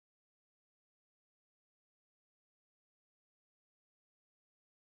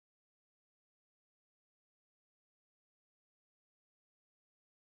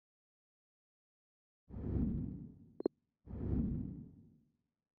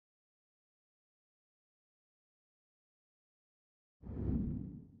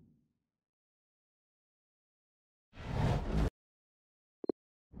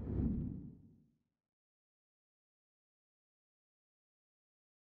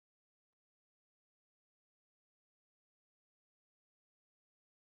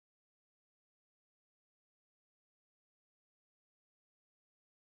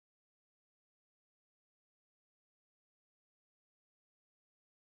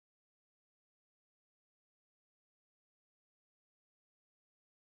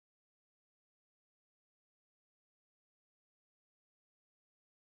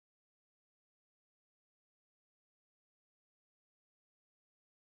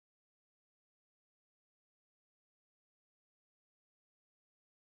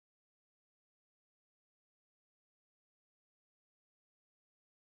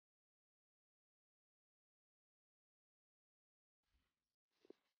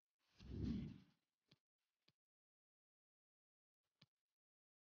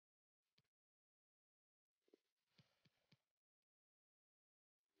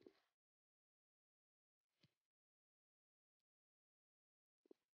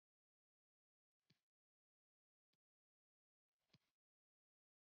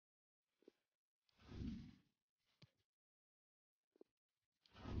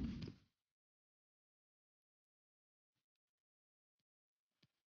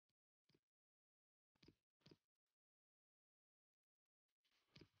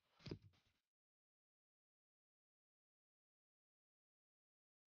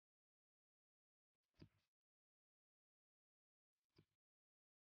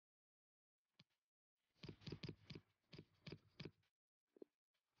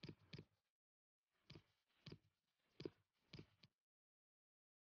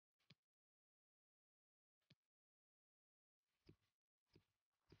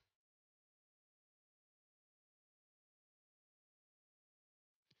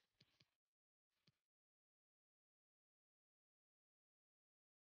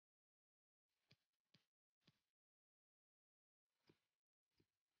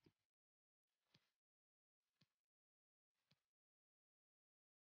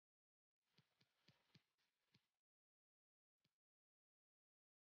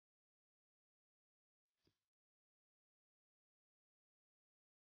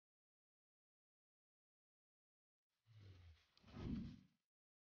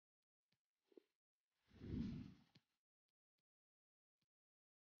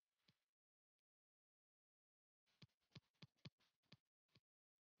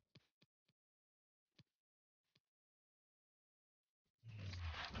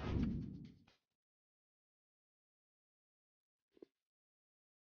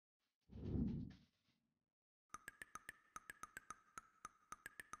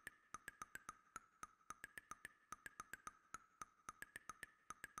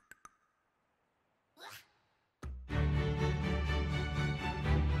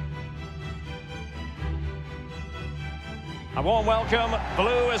A warm welcome.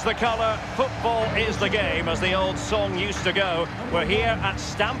 Blue is the colour, football is the game, as the old song used to go. We're here at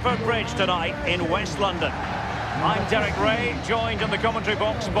Stamford Bridge tonight in West London. I'm Derek Ray, joined in the commentary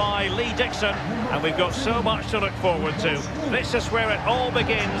box by Lee Dixon, and we've got so much to look forward to. This is where it all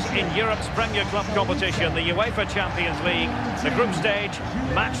begins in Europe's Premier Club competition, the UEFA Champions League, the group stage,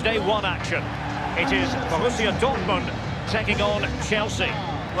 match day 1 action. It is Borussia Dortmund taking on Chelsea.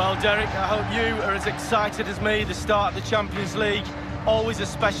 Well, Derek, I hope you are as excited as me. The start of the Champions League, always a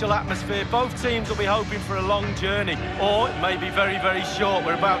special atmosphere. Both teams will be hoping for a long journey, or it may be very, very short.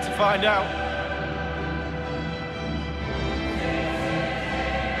 We're about to find out.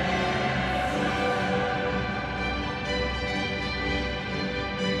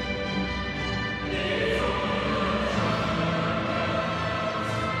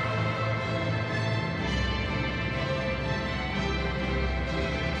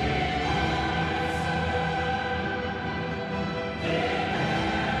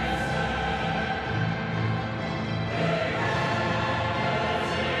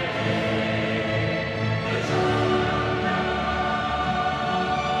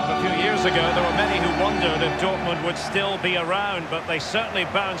 Ago, there were many who wondered if Dortmund would still be around, but they certainly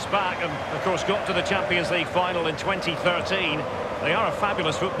bounced back and, of course, got to the Champions League final in 2013. They are a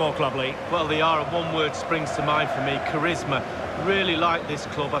fabulous football club, Lee. Well, they are, and one word springs to mind for me: charisma. Really like this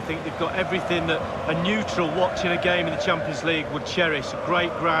club. I think they've got everything that a neutral watching a game in the Champions League would cherish. A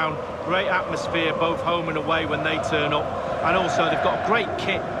great ground, great atmosphere, both home and away when they turn up, and also they've got a great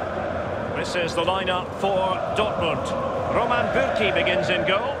kit. This is the lineup for Dortmund. Roman Bürki begins in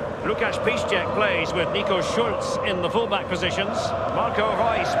goal. Lukas Piszczek plays with Nico Schulz in the fullback positions. Marco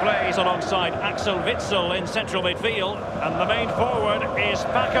Reus plays alongside Axel Witsel in central midfield. And the main forward is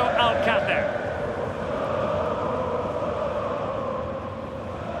Paco Alcácer.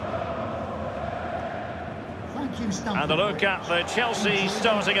 And a look at the Chelsea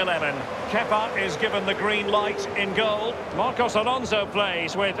starting 11. Kepa is given the green light in goal. Marcos Alonso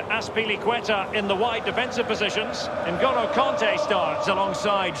plays with Azpilicueta in the wide defensive positions. N'Golo Kanté starts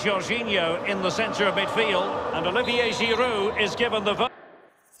alongside Jorginho in the centre of midfield. And Olivier Giroud is given the vote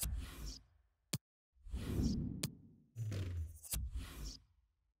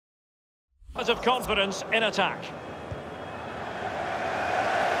of confidence in attack.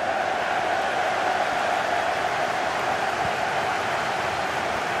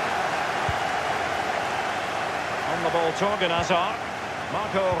 On the ball, Torgan Hazard.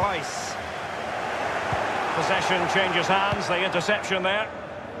 Marco Reus. Possession changes hands, the interception there.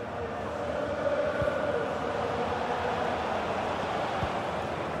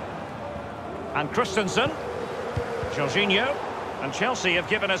 And Christensen. Jorginho. And Chelsea have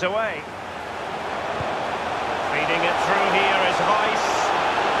given us away. Feeding it through here is Reus.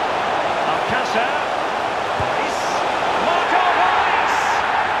 Alcácer. Marco Reus!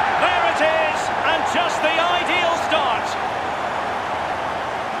 There it is, and just the ideal start.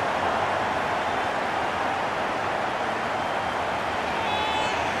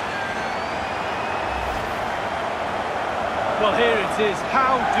 Well, here it is.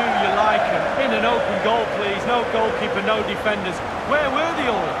 How do you like him? In an open goal, please. No goalkeeper, no defenders. Where were they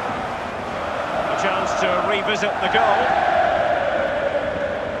all? A chance to revisit the goal.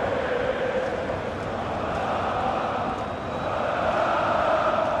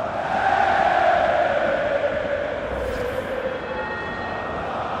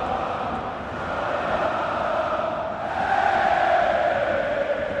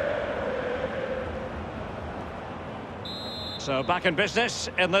 So back in business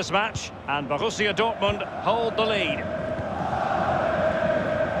in this match, and Borussia Dortmund hold the lead.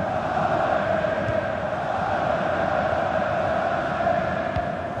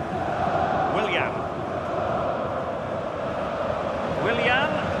 Willian.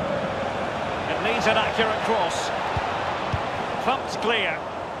 It needs an accurate cross. Thumped clear.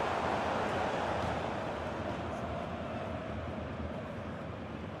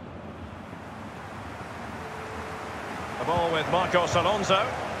 The ball with Marcos Alonso.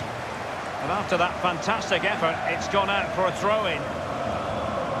 And after that fantastic effort, it's gone out for a throw-in.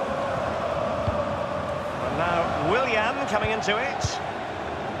 And now Willian coming into it.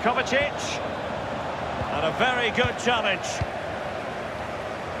 Kovacic. And a very good challenge.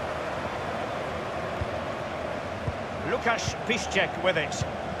 Lukas Piszczek with it.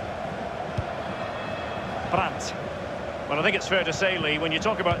 Brandt. Well, I think it's fair to say, Lee, when you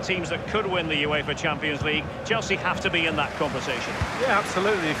talk about teams that could win the UEFA Champions League, Chelsea have to be in that conversation. Yeah,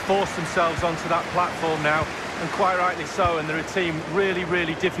 absolutely. They've forced themselves onto that platform now, and quite rightly so, and they're a team really,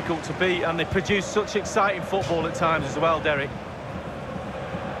 really difficult to beat, and they produce such exciting football at times as well, Derek.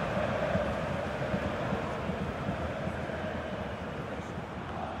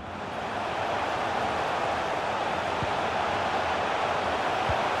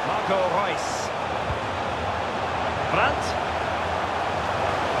 Marco Reus. Brandt.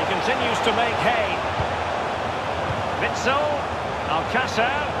 He continues to make hay. Witsel.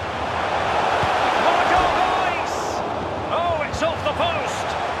 Alcácer. Marco Reus! Oh, it's off the post.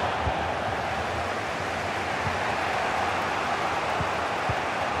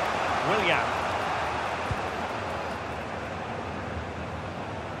 Willian.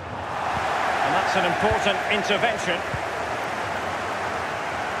 And that's an important intervention.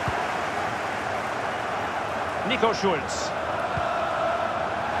 Nico Schulz.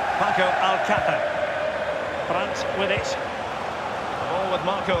 Paco Alcácer. Brandt with it. Ball with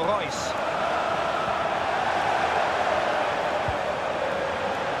Marco Reus.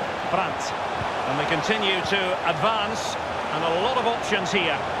 Brandt. And they continue to advance. And a lot of options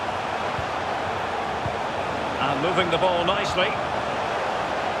here. And moving the ball nicely.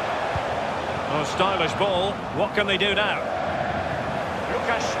 Oh, stylish ball. What can they do now?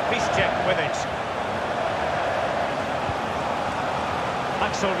 Łukasz Piszczek with it.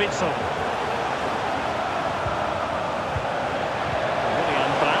 Axel Witsel.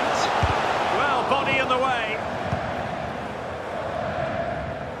 William Brandt. Well, body in the way.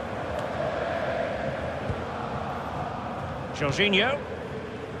 Jorginho.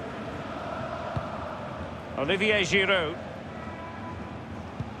 Olivier Giroud.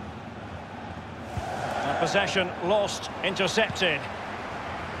 Possession lost, intercepted.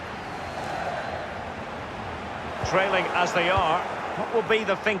 Trailing as they are. What will be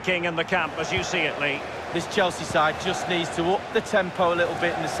the thinking in the camp as you see it, Lee? This Chelsea side just needs to up the tempo a little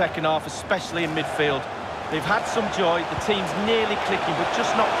bit in the second half, especially in midfield. They've had some joy, the team's nearly clicking, but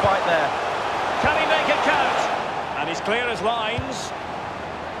just not quite there. Can he make it count? And he's clear as lines.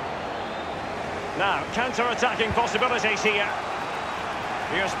 Now, counter-attacking possibilities here.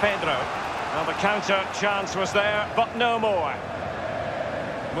 Here's Pedro. Well, the counter chance was there, but no more.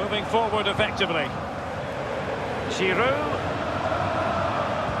 Moving forward effectively. Giroud.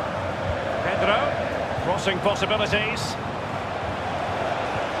 Pedro. Crossing possibilities.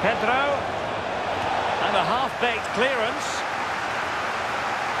 Pedro. And a half-baked clearance.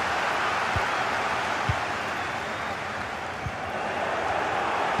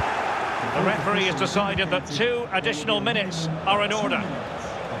 The referee has decided that 2 additional minutes are in order.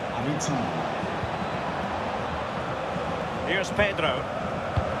 Here's Pedro.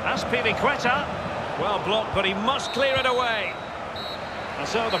 Azpilicueta. Well blocked, but he must clear it away. And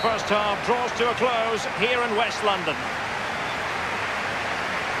so the first half draws to a close here in West London.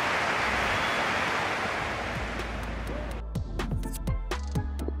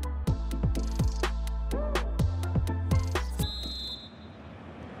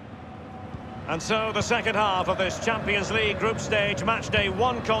 And so the second half of this Champions League group stage matchday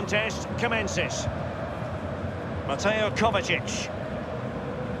 1 contest commences. Mateo Kovacic.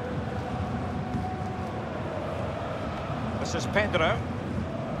 This is Pedro.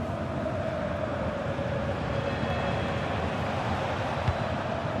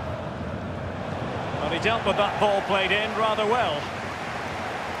 Well, he dealt with that ball played in rather well.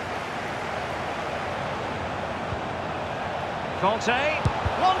 Conte,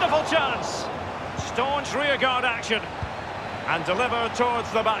 wonderful chance. Staunch rearguard action. And delivered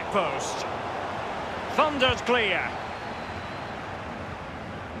towards the back post. Thundered clear.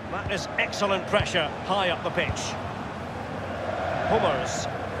 That is excellent pressure high up the pitch. Hummers.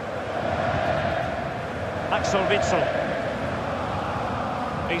 Axel Witsel.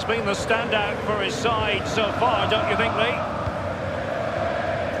 He's been the standout for his side so far, don't you think, Lee?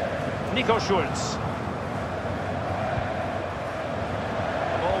 Nico Schulz.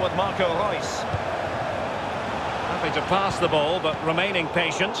 The ball with Marco Reus. Happy to pass the ball, but remaining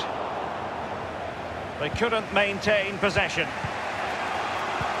patient. They couldn't maintain possession.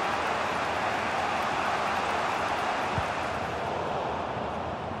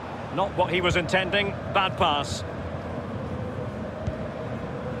 Not what he was intending. Bad pass.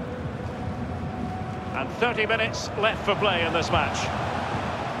 And 30 minutes left for play in this match.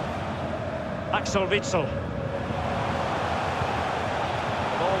 Axel Witsel.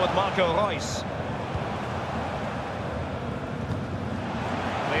 Ball with Marco Reus.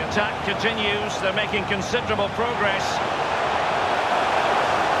 The attack continues. They're making considerable progress.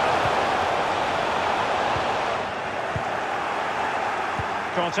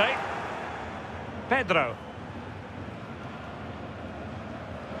 Conte. Pedro.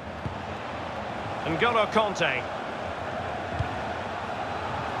 N'Golo Conte.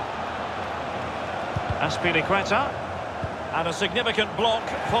 Azpilicueta. And a significant block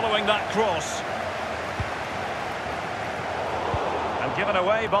following that cross. And given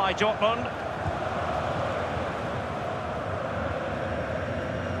away by Dortmund.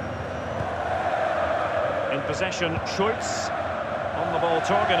 In possession, Schultz. On the ball,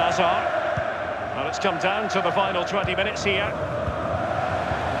 Torgan Hazard. Well, it's come down to the final 20 minutes here.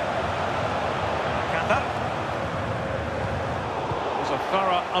 Qatar. There's a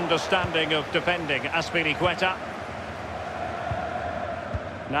thorough understanding of defending Azpilicueta.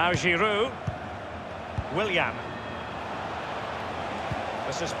 Now Giroud. Willian.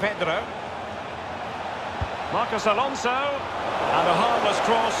 This is Pedro. Marcos Alonso. And a harmless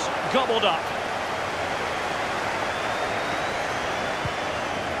cross gobbled up.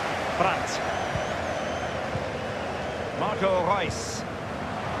 Brandt. Marco Reus.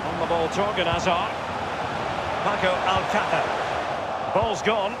 On the ball, Torgan Hazard. Paco Alcácer. Ball's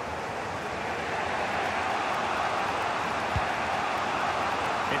gone.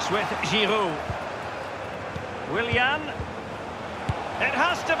 It's with Giroud. Willian. It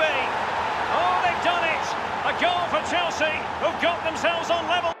has to be. Oh, they've done it. A goal for Chelsea, who've got themselves on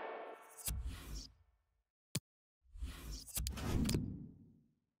level.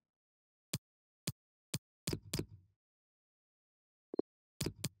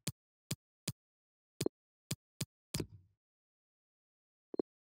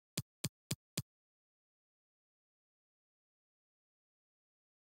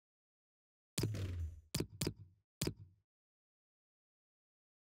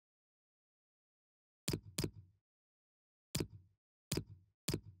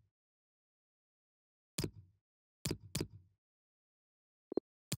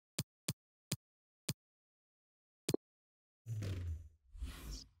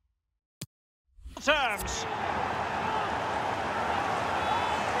 Terms.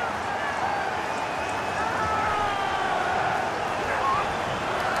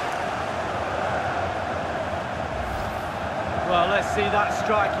 Well, let's see that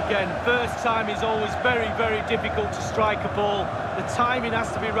strike again. First time is always very, very difficult to strike a ball. The timing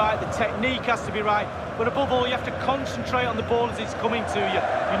has to be right, the technique has to be right, but above all, you have to concentrate on the ball as it's coming to you.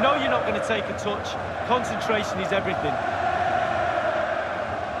 You know you're not going to take a touch. Concentration is everything.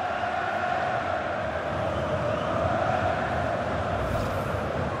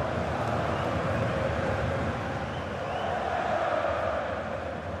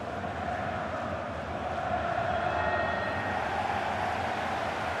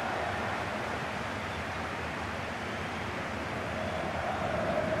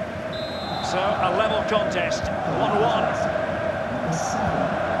 So, a level contest, 1-1.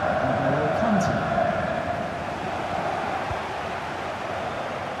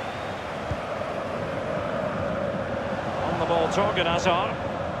 On the ball, Torgan Hazard.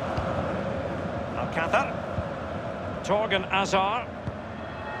 Alcácer. Torgan Hazard.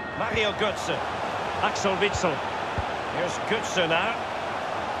 Mario Götze. Axel Witsel. Here's Götze now.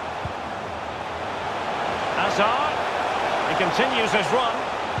 Hazard. He continues his run.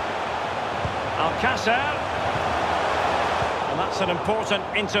 Alcácer, and that's an important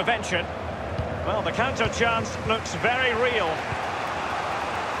intervention. Well, the counter chance looks very real.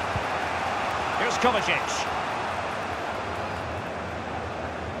 Here's Kovacic.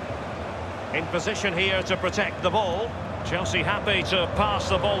 In position here to protect the ball. Chelsea happy to pass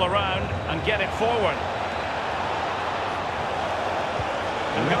the ball around and get it forward.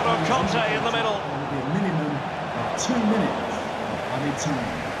 And N'Golo Kanté in the middle. There will be a minimum of 2 minutes of added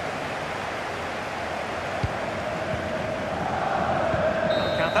time.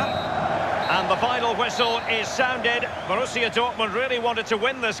 And the final whistle is sounded. Borussia Dortmund really wanted to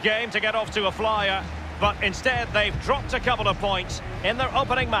win this game to get off to a flyer, but instead they've dropped a couple of points in their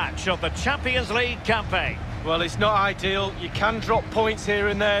opening match of the Champions League campaign. Well, it's not ideal. You can drop points here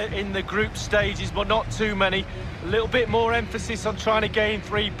and there in the group stages, but not too many. A little bit more emphasis on trying to gain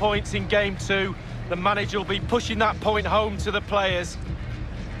 3 points in game 2. The manager will be pushing that point home to the players.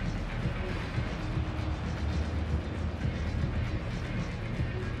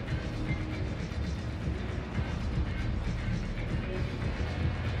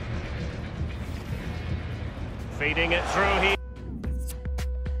 Feeding it through here.